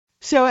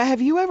So,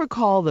 have you ever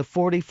called the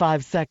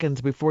 45 seconds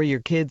before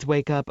your kids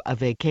wake up a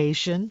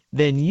vacation?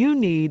 Then you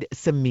need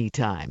some me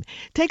time.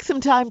 Take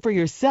some time for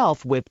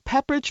yourself with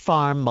Pepperidge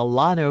Farm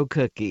Milano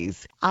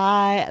cookies.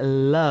 I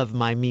love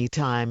my me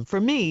time.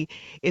 For me,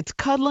 it's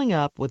cuddling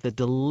up with a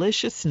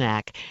delicious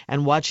snack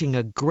and watching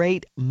a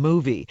great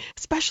movie,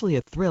 especially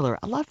a thriller.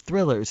 I love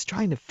thrillers,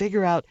 trying to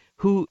figure out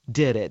who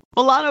did it.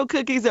 Milano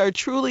cookies are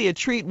truly a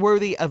treat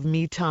worthy of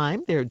me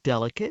time. They're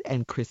delicate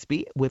and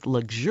crispy with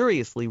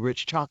luxuriously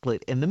rich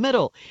chocolate in the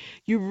middle.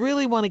 You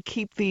really want to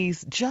keep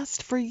these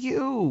just for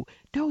you.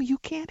 No, you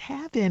can't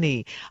have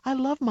any. I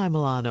love my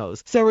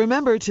Milanos. So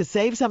remember to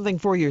save something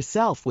for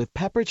yourself with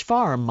Pepperidge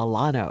Farm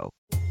Milano.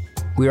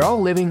 We are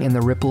all living in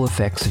the ripple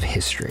effects of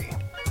history.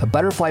 A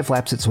butterfly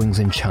flaps its wings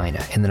in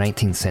China in the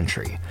 19th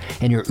century,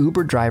 and your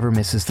Uber driver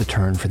misses the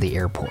turn for the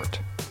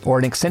airport. Or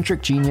an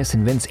eccentric genius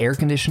invents air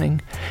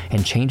conditioning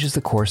and changes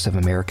the course of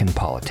American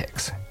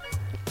politics.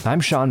 I'm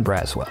Sean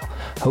Braswell,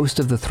 host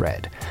of The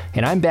Thread,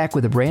 and I'm back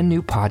with a brand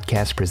new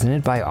podcast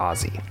presented by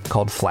Aussie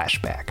called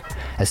Flashback,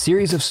 a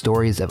series of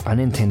stories of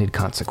unintended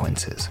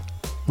consequences.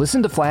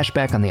 Listen to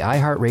Flashback on the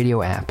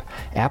iHeartRadio app,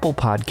 Apple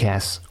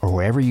Podcasts, or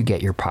wherever you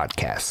get your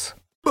podcasts.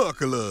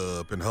 Buckle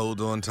up and hold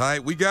on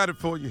tight. We got it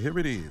for you. Here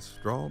it is.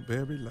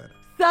 Strawberry letter.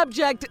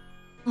 Subject,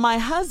 my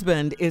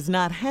husband is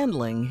not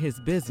handling his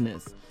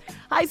business.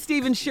 Hi,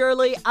 Stephen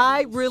Shirley.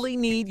 I really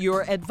need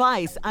your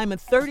advice. I'm a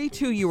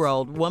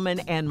 32-year-old woman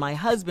and my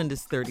husband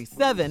is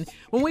 37.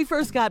 When we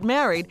first got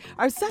married,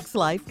 our sex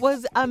life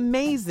was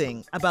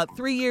amazing. About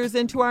 3 years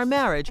into our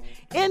marriage,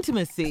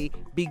 intimacy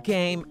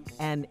became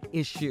an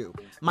issue.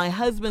 My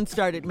husband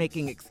started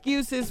making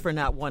excuses for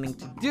not wanting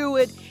to do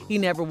it. He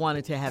never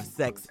wanted to have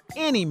sex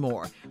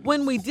anymore.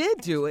 When we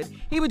did do it,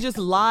 he would just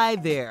lie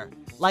there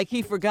like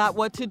he forgot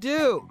what to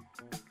do.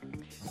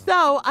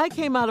 So I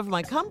came out of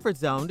my comfort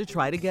zone to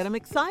try to get him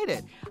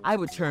excited. I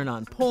would turn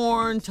on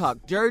porn, talk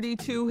dirty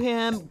to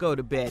him, go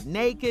to bed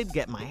naked,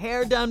 get my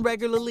hair done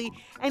regularly,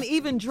 and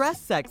even dress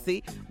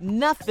sexy.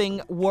 Nothing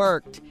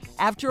worked.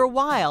 After a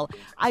while,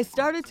 I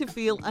started to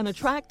feel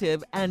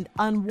unattractive and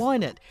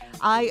unwanted.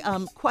 I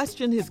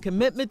questioned his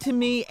commitment to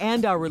me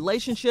and our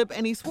relationship,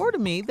 and he swore to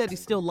me that he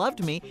still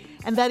loved me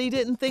and that he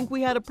didn't think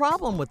we had a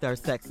problem with our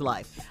sex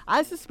life.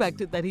 I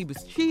suspected that he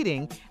was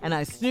cheating, and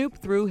I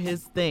snooped through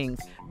his things,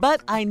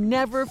 but I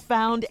never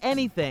found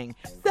anything.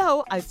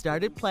 So I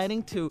started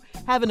planning to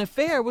have an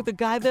affair with the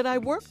guy that I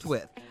worked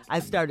with. I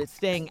started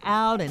staying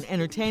out and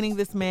entertaining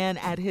this man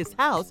at his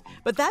house,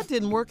 but that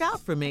didn't work out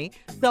for me,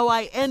 so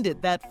I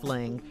ended that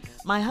fling.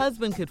 My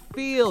husband could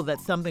feel that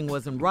something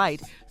wasn't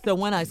right, so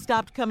when I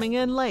stopped coming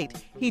in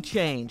late, he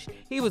changed.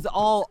 He was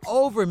all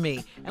over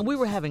me, and we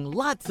were having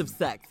lots of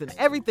sex, and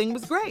everything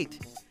was great.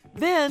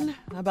 Then,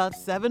 about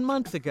 7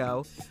 months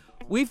ago,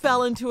 we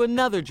fell into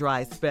another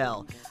dry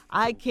spell.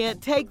 I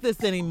can't take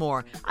this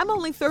anymore. I'm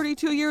only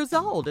 32 years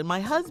old, and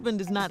my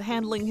husband is not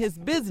handling his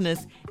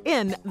business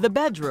in the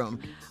bedroom.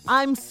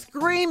 I'm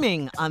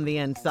screaming on the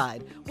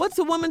inside. What's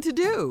a woman to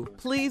do?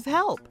 Please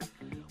help.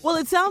 Well,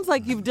 it sounds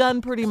like you've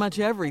done pretty much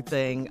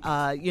everything,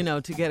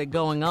 to get it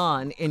going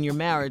on in your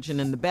marriage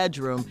and in the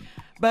bedroom.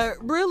 But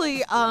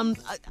really,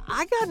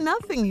 I got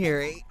nothing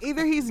here.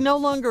 Either he's no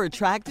longer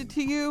attracted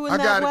to you in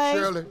that way. I got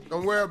it, Shirley.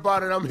 Don't worry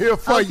about it. I'm here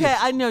for you. Okay,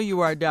 I know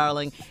you are,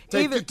 darling.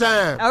 Take your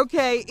time.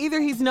 Okay,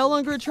 either he's no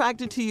longer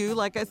attracted to you,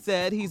 like I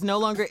said, he's no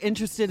longer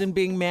interested in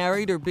being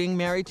married or being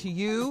married to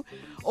you,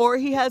 or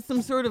he has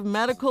some sort of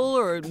medical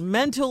or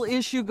mental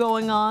issue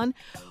going on,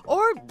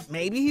 or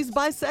maybe he's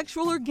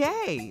bisexual or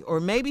gay, or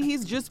maybe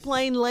he's just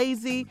plain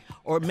lazy,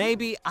 or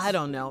maybe, I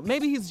don't know,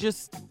 maybe he's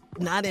just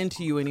not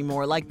into you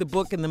anymore, like the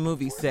book and the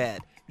movie said.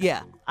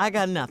 Yeah, I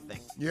got nothing.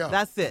 Yeah.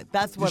 That's it.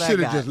 That's what I got. You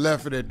should have just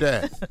left it at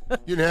that.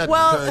 You didn't have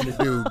to turn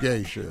the dude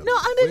gay, Shirley. No,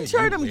 I didn't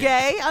turn him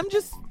gay. I'm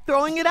just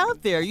throwing it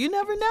out there. You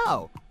never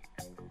know.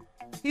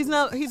 He's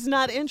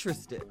not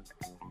interested.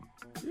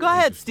 Go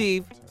ahead,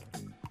 Steve.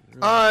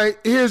 All right,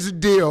 here's the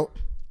deal.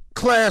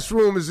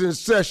 Classroom is in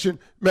session.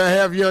 May I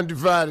have your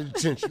undivided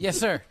attention? Yes,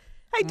 sir.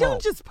 Hey,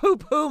 don't just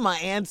poo-poo my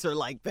answer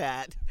like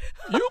that.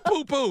 You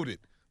poo-pooed it.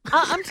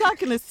 I'm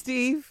talking to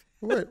Steve.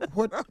 Wait,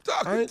 what? I'm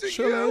talking to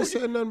Shirley, I you. ain't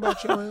said nothing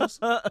about your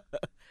answer.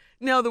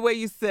 No, the way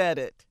you said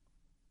it.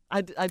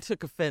 I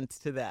took offense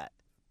to that.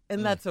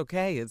 And that's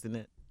okay, isn't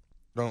it?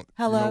 Don't.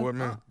 Hello? You know what,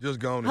 man? Just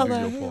go on and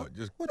Hello? do your part.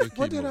 Just What keep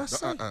did moving. I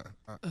say?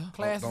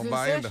 Class Don't is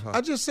buy in into session. her.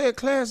 I just said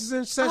class is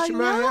in session.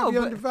 May I know, have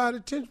your but-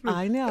 undivided attention?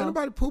 I know. Ain't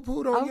nobody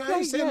poo-pooed on you. I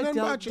ain't said nothing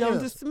about your don't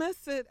answer.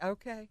 dismiss it.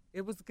 Okay.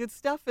 It was good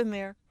stuff in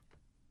there.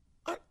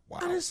 I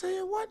didn't say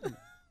it wasn't.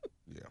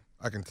 Yeah,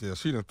 I can tell.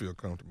 She didn't feel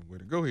comfortable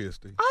with it. Go ahead,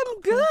 Steve.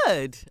 I'm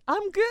good.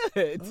 I'm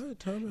good. All right,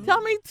 Tommy.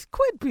 Tell me,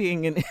 quit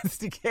being an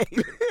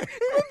instigator.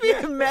 Quit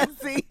being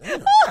messy.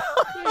 Yeah,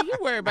 you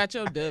worry about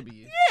your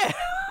W.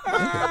 All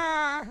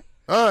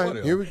right,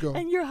 Whatever. here we go.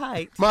 And your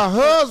height. My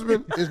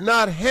husband is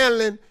not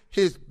handling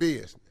his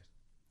business.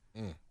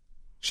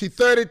 She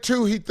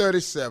 32, he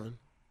 37.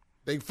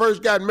 They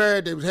first got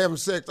married, they was having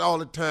sex all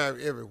the time,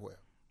 everywhere.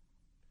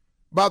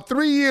 About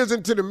 3 years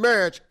into the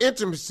marriage,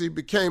 intimacy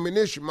became an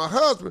issue. My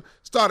husband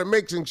started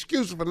making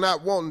excuses for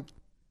not wanting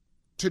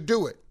to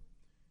do it.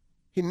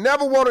 He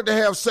never wanted to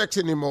have sex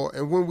anymore,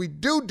 and when we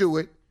do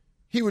it,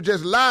 he would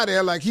just lie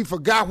there like he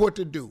forgot what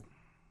to do.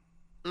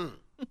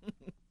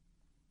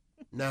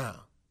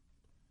 Now,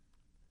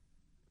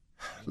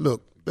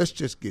 look, let's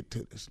just get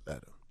to this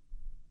letter.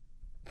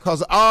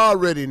 Because I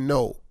already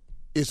know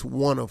it's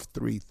one of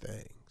three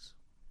things,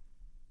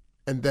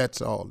 and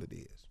that's all it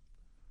is.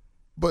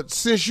 But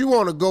since you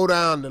want to go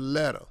down the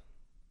letter,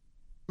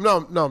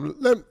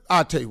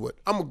 I'll tell you what,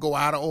 I'm going to go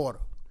out of order.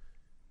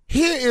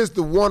 Here is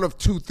the one of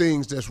two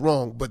things that's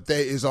wrong, but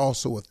there is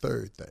also a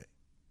third thing.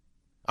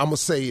 I'm going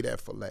to say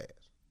that for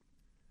last.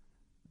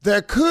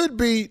 There could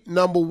be,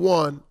 number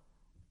one,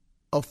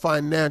 a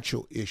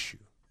financial issue.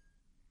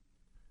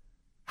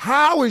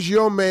 How is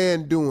your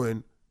man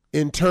doing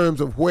in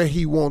terms of where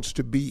he wants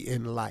to be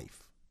in life?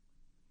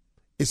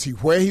 Is he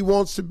where he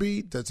wants to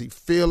be? Does he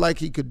feel like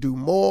he could do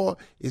more?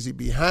 Is he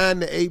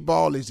behind the eight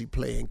ball? Is he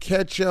playing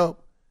catch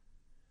up?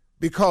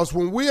 Because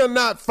when we are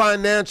not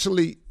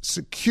financially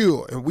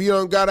secure and we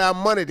don't got our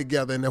money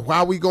together, and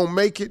how we going to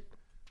make it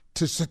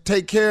to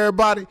take care of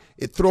everybody,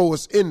 it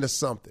throws us into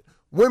something.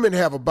 Women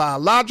have a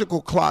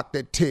biological clock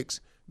that ticks.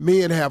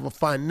 Men have a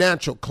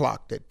financial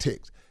clock that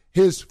ticks.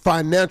 His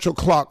financial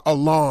clock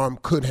alarm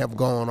could have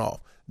gone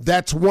off.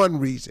 That's one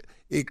reason.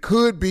 It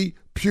could be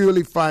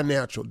purely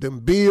financial. Them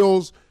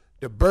bills,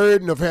 the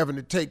burden of having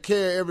to take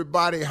care of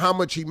everybody, how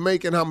much he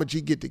making, how much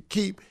he get to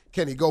keep.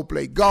 Can he go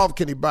play golf?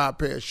 Can he buy a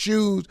pair of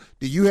shoes?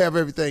 Do you have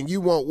everything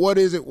you want? What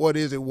is it? What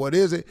is it? What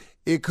is it?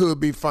 It could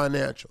be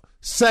financial.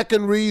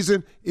 Second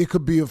reason, it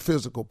could be a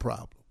physical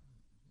problem.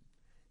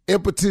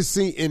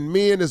 Impotency in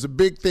men is a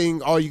big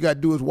thing. All you got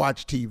to do is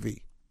watch TV.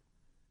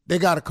 They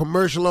got a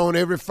commercial on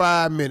every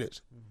 5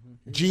 minutes.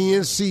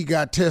 GNC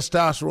got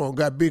testosterone,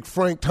 got Big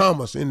Frank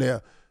Thomas in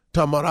there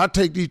talking about, I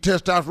take these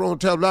testosterone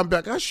tablets. I'm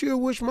back. I sure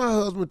wish my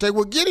husband would take.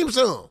 Well, get him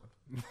some.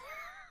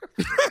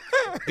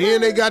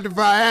 Then they got the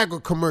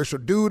Viagra commercial.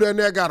 Dude in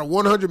there got a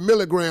 100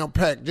 milligram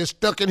pack just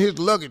stuck in his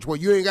luggage where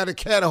you ain't got to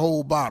carry a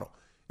whole bottle.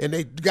 And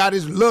they got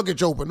his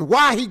luggage open.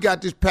 Why he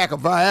got this pack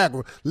of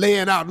Viagra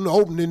laying out and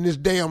opening this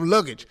damn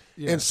luggage?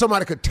 Yeah. And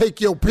somebody could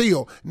take your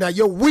pill. Now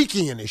your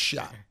weekend is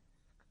shot.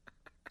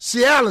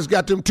 Cialis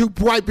got them two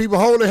white people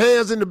holding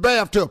hands in the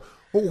bathtub.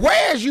 Well,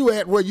 where's you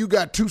at where you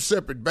got two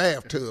separate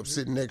bathtubs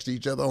sitting next to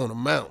each other on a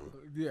mountain?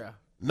 Yeah.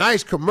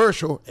 Nice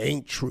commercial,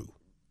 ain't true.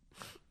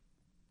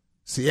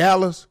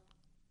 Cialis,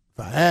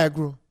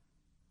 Viagra,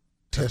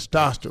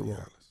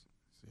 testosterone,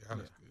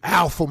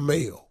 alpha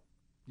male,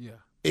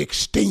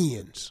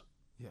 extends.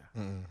 Yeah.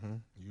 Mm-hmm.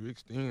 You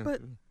extend.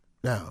 But,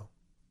 now,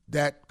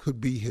 that could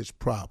be his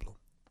problem.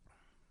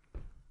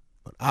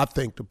 But I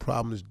think the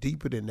problem is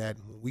deeper than that.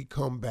 And when we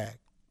come back,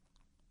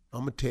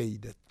 I'm going to tell you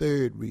the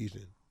third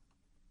reason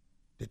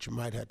that you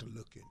might have to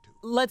look into.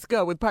 Let's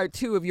go with part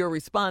 2 of your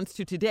response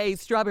to today's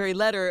Strawberry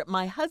Letter.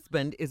 My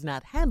husband is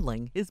not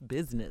handling his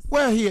business.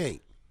 Well, he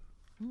ain't.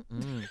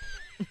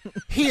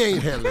 He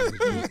ain't handling his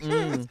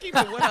business. Keep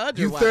it 100.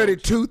 You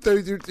 32,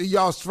 33,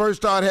 y'all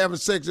first started having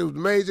sex. It was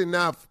amazing.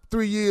 Now,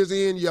 3 years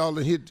in, y'all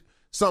hit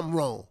something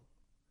wrong.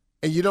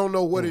 And you don't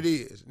know what it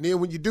is. And then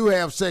when you do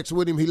have sex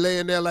with him, he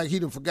laying there like he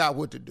done forgot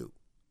what to do.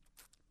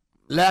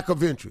 Lack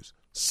of interest.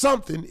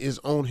 Something is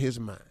on his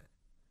mind.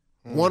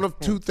 One of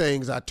two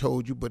things I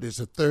told you, but it's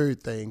a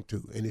third thing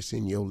too, and it's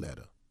in your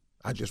letter.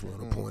 I just want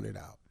to point it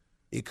out.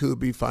 It could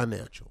be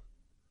financial.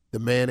 The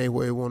man ain't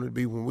where he wanted to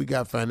be. When we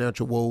got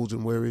financial woes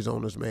and worries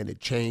on us, man,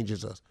 it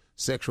changes us.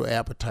 Sexual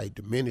appetite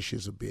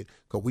diminishes a bit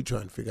because we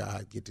trying to figure out how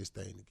to get this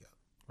thing together.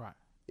 Right.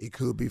 It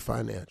could be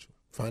financial.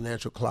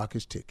 Financial clock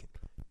is ticking.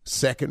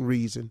 Second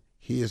reason,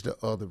 here's the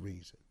other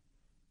reason.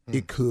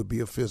 It could be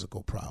a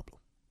physical problem.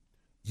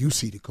 You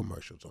see the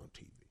commercials on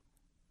TV.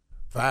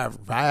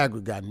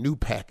 Viagra got a new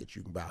package.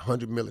 You can buy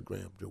 100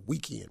 milligrams, the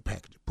weekend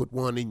package. Put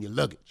one in your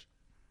luggage.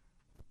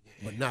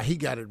 But now he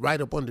got it right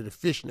up under the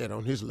fishnet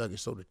on his luggage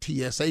so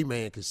the TSA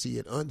man can see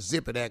it,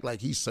 unzip it, act like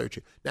he's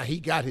searching. Now he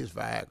got his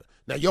Viagra.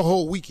 Now your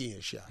whole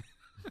weekend shot.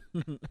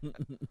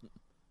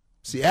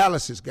 See,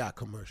 Alice has got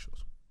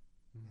commercials.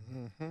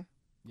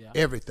 Yeah.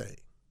 Everything.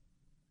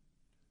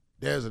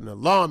 There's an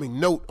alarming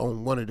note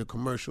on one of the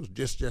commercials,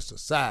 just a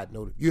side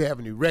note. If you have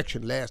an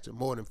erection lasting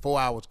more than 4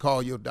 hours,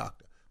 call your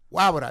doctor.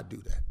 Why would I do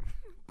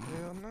that?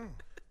 Hell no.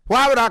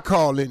 Why would I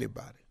call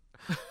anybody?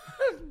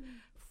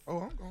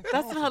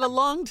 That's not a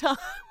long time.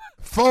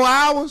 4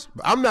 hours?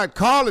 I'm not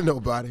calling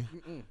nobody.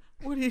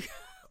 What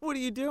are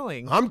you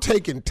doing? I'm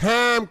taking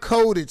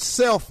time-coded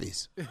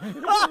selfies.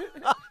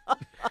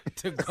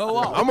 To go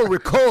off. I'm going to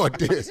record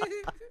this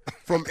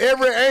from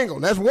every angle.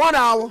 That's 1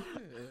 hour.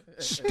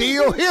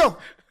 Still here.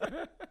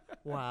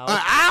 Wow.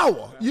 An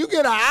hour. You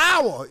get an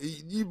hour.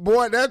 You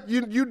boy, that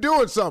you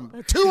doing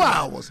something. 2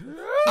 hours.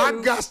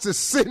 I got to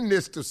send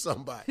this to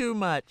somebody. Too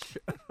much.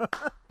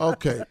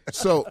 Okay,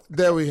 so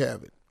there we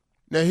have it.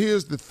 Now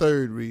here's the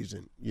third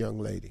reason, young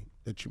lady,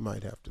 that you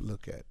might have to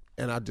look at,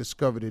 and I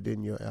discovered it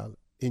in your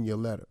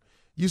letter.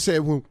 You said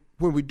when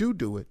we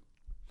do it,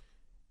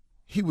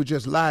 he would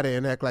just lie there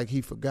and act like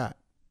he forgot.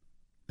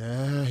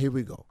 Here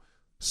we go.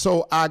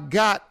 So I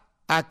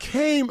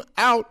came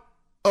out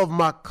of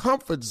my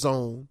comfort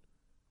zone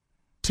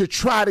to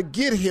try to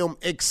get him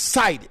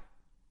excited.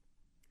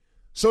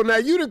 So now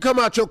you didn't come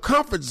out your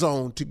comfort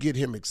zone to get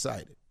him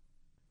excited.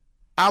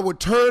 I would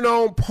turn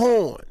on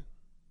porn,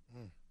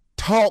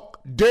 talk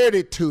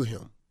dirty to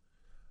him,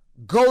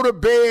 go to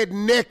bed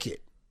naked,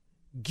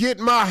 get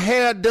my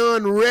hair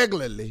done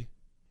regularly,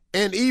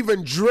 and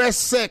even dress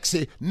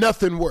sexy.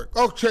 Nothing worked.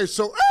 Okay,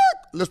 so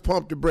let's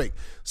pump the brake.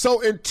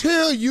 So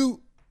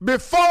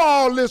before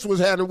all this was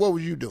happening, what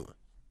was you doing?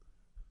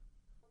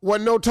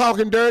 Wasn't no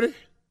talking dirty?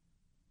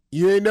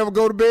 You ain't never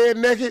go to bed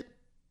naked?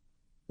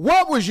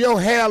 What was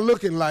your hair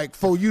looking like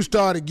before you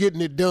started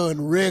getting it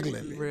done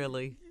regularly?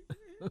 Really?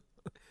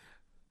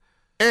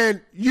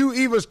 And you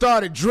even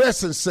started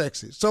dressing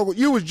sexy. So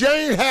you was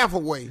Jane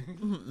Hathaway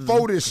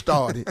before this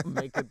started.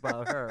 Make it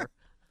about her.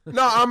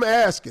 No, I'm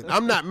asking.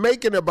 I'm not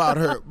making it about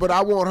her, but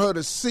I want her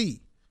to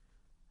see.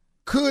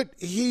 Could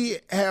he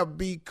have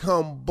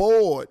become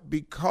bored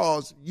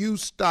because you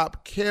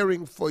stopped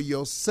caring for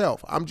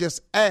yourself? I'm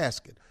just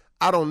asking.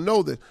 I don't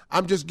know this.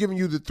 I'm just giving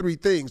you the three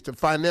things: the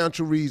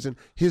financial reason,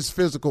 his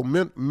physical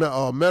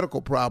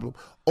medical problem,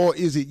 or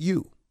is it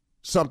you?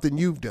 Something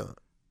you've done.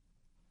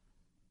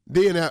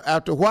 Then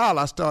after a while,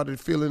 I started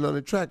feeling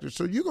unattractive.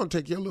 So you're going to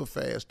take your little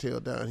fast tail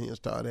down here and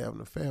start having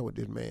an affair with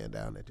this man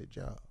down at the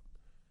job.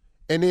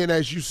 And then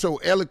as you so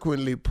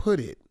eloquently put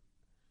it,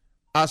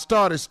 I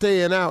started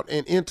staying out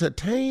and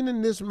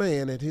entertaining this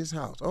man at his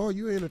house. Oh,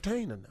 you're an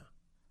entertainer now.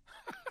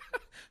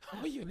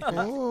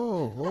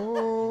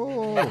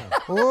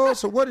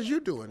 So what is you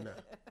doing now?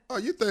 Oh,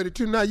 you're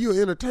 32 now. You're an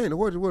entertainer.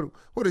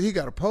 What? He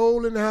got a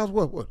pole in the house?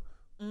 What?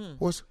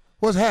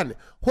 What's happening?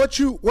 What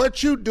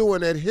you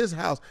doing at his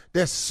house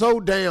that's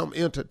so damn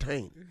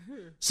entertaining?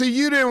 See,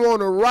 you didn't want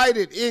to write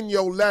it in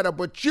your letter,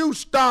 but you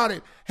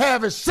started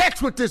having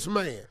sex with this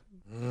man.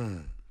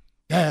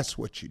 That's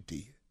what you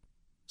did.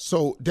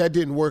 So that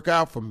didn't work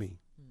out for me.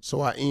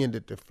 So I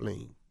ended the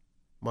fling.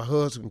 My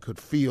husband could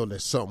feel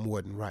that something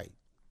wasn't right.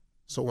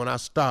 So when I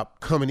stopped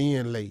coming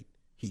in late,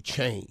 he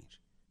changed.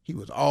 He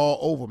was all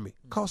over me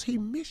because he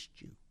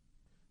missed you.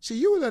 See,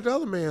 you was at the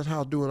other man's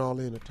house doing all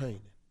the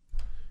entertaining.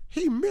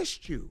 He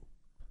missed you.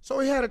 So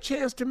he had a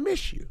chance to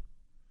miss you.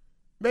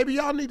 Maybe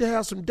y'all need to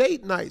have some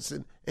date nights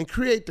and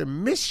create the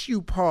miss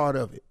you part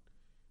of it.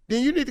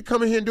 Then you need to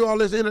come in here and do all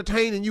this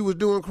entertaining you was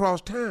doing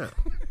across town.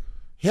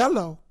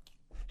 Hello.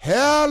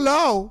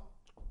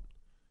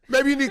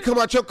 Maybe you need to come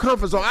out your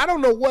comfort zone. I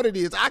don't know what it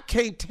is. I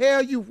can't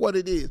tell you what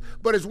it is,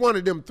 but it's one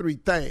of them three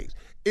things.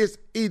 It's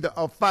either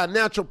a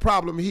financial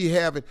problem he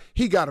having,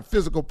 he got a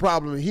physical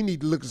problem, and he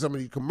need to look at some of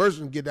these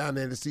commercials and get down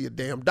there to see a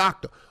damn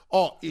doctor,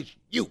 or it's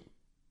you.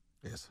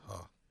 It's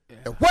her. Yeah.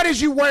 And what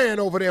is you wearing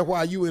over there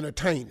while you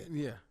entertaining?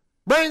 Yeah.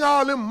 Bring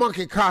all them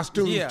monkey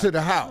costumes to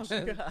the house.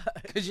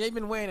 Because you ain't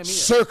been wearing them either.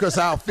 Circus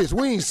outfits.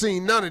 We ain't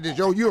seen none of this.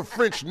 Yo, you're a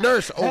French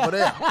nurse over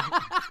there.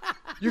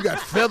 You got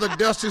feather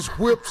dusters,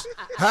 whips,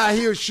 high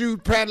heel shoes,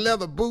 patent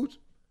leather boots.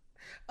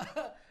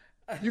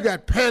 You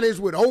got panties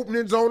with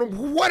openings on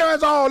them. What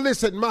is all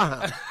this at my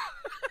house?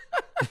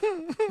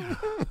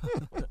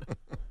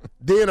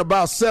 Then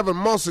about 7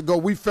 months ago,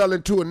 we fell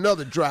into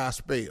another dry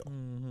spell.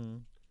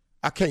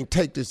 I can't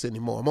take this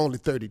anymore. I'm only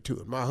 32,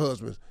 and my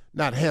husband's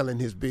not handling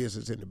his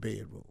business in the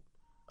bedroom.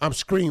 I'm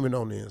screaming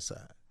on the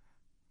inside.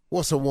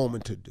 What's a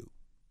woman to do?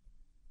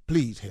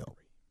 Please help.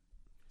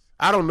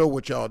 I don't know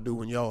what y'all do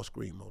when y'all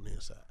scream on the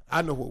inside.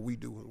 I know what we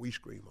do when we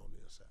scream on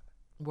the inside.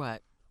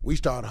 What? We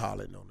start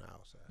hollering on the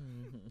outside.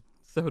 Mm-hmm.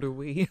 So do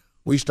we.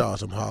 We start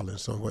some hollering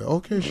somewhere.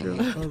 Okay,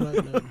 Shirley. All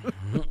right now.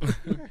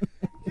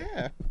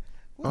 Yeah.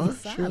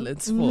 What's the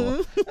silence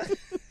for?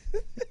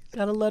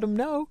 Gotta let them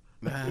know.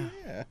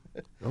 Yeah.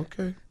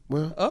 Okay.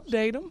 Well.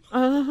 Update them.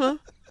 Uh-huh.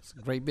 It's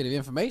a great bit of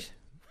information.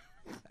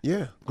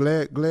 Yeah.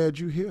 Glad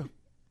you here.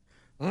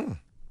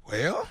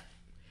 Well.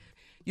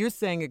 You're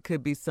saying it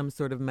could be some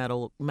sort of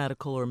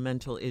medical or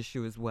mental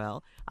issue as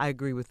well. I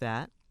agree with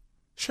that.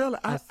 Shirley,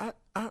 you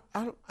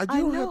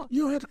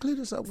don't have to clear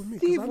this up with me.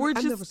 Steve, we're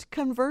just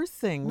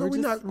conversing. No, we're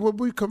not.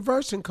 We're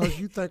conversing because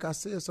you think I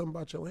said something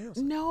about your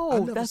answer.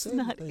 No, that's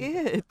not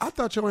it. I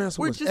thought your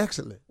answer was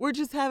excellent. We're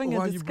just having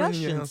a discussion, why you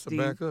bringing your answer Steve.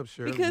 back up,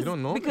 Shirley? Because, you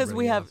don't know because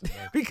we have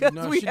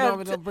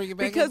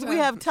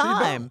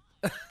time.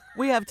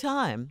 We have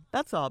time.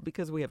 That's all,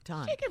 because we have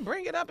time. She can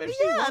bring it up if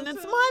she wants and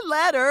it's my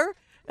letter.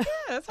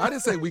 Yes, I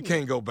didn't say we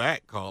can't go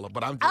back, Carla,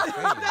 but I'm just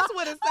saying. That's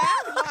what it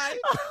sounds like.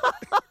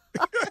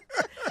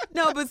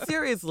 No, but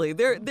seriously,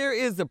 there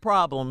is a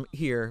problem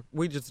here.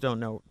 We just don't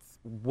know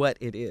what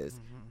it is.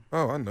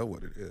 Oh, I know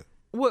what it is.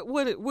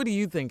 What do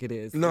you think it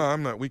is? No,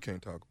 I'm not. We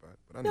can't talk about it.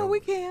 But I know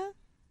we can.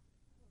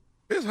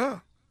 It's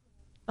her.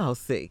 Oh,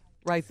 see.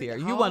 Right there.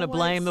 You want to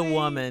blame the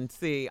woman.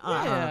 See,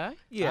 Yeah.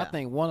 I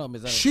think one of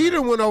them is She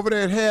done went over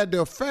there and had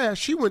the affair.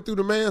 She went through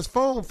the man's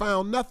phone,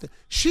 found nothing.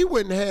 She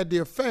went and had the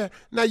affair.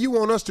 Now you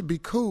want us to be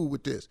cool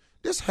with this.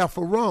 This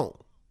heifer wrong.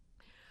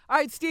 All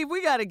right, Steve,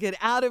 we got to get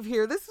out of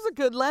here. This is a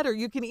good letter.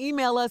 You can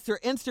email us or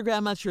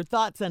Instagram us your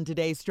thoughts on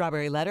today's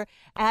Strawberry Letter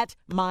at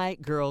My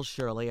Girl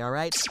Shirley, all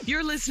right?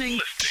 You're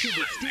listening to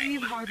the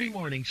Steve Harvey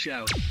Morning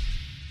Show.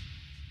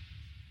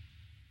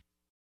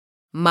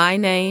 My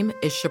name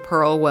is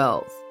Chaparral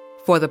Wells.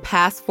 For the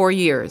past 4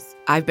 years,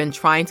 I've been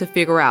trying to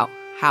figure out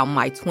how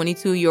my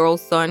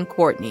 22-year-old son,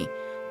 Courtney,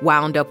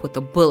 wound up with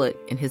a bullet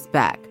in his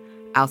back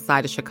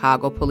outside a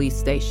Chicago police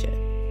station.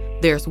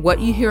 There's what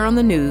you hear on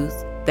the news,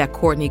 that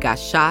Courtney got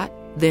shot,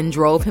 then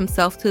drove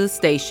himself to the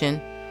station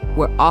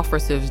where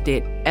officers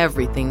did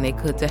everything they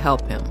could to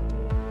help him.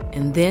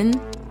 And then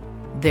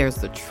there's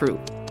the truth.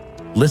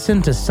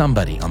 Listen to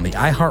Somebody on the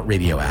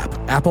iHeartRadio app,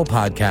 Apple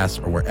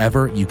Podcasts, or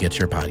wherever you get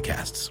your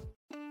podcasts.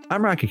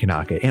 I'm Rocky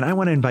Kanaka, and I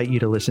want to invite you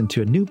to listen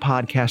to a new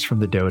podcast from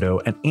The Dodo,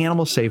 An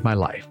Animal Saved My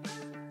Life.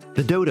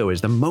 The Dodo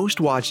is the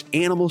most watched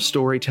animal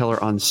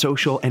storyteller on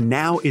social, and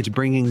now it's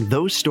bringing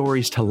those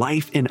stories to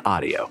life in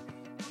audio.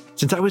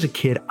 Since I was a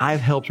kid, I've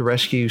helped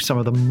rescue some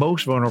of the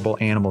most vulnerable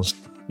animals.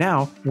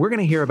 Now, we're going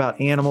to hear about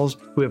animals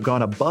who have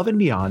gone above and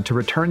beyond to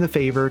return the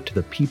favor to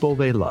the people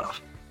they love.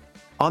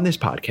 On this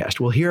podcast,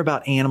 we'll hear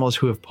about animals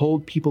who have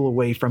pulled people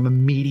away from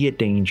immediate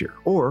danger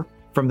or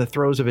from the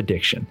throes of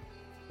addiction.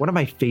 One of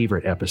my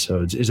favorite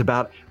episodes is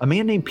about a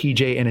man named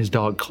PJ and his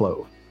dog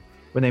Clove.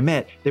 When they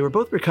met, they were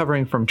both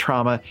recovering from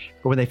trauma,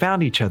 but when they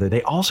found each other,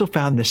 they also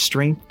found the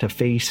strength to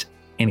face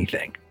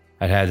anything.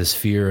 I'd had this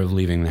fear of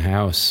leaving the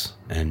house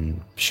and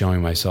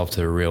showing myself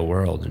to the real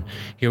world. And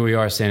here we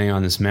are standing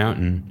on this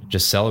mountain,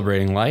 just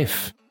celebrating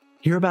life.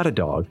 Hear about a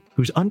dog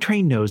whose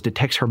untrained nose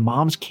detects her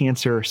mom's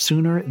cancer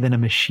sooner than a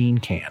machine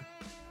can.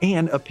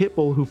 And a pit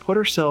bull who put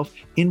herself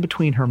in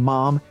between her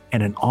mom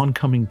and an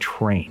oncoming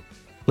train.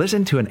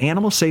 Listen to An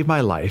Animal Saved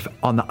My Life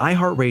on the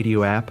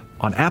iHeartRadio app,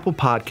 on Apple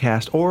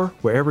Podcast, or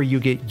wherever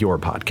you get your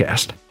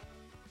podcast.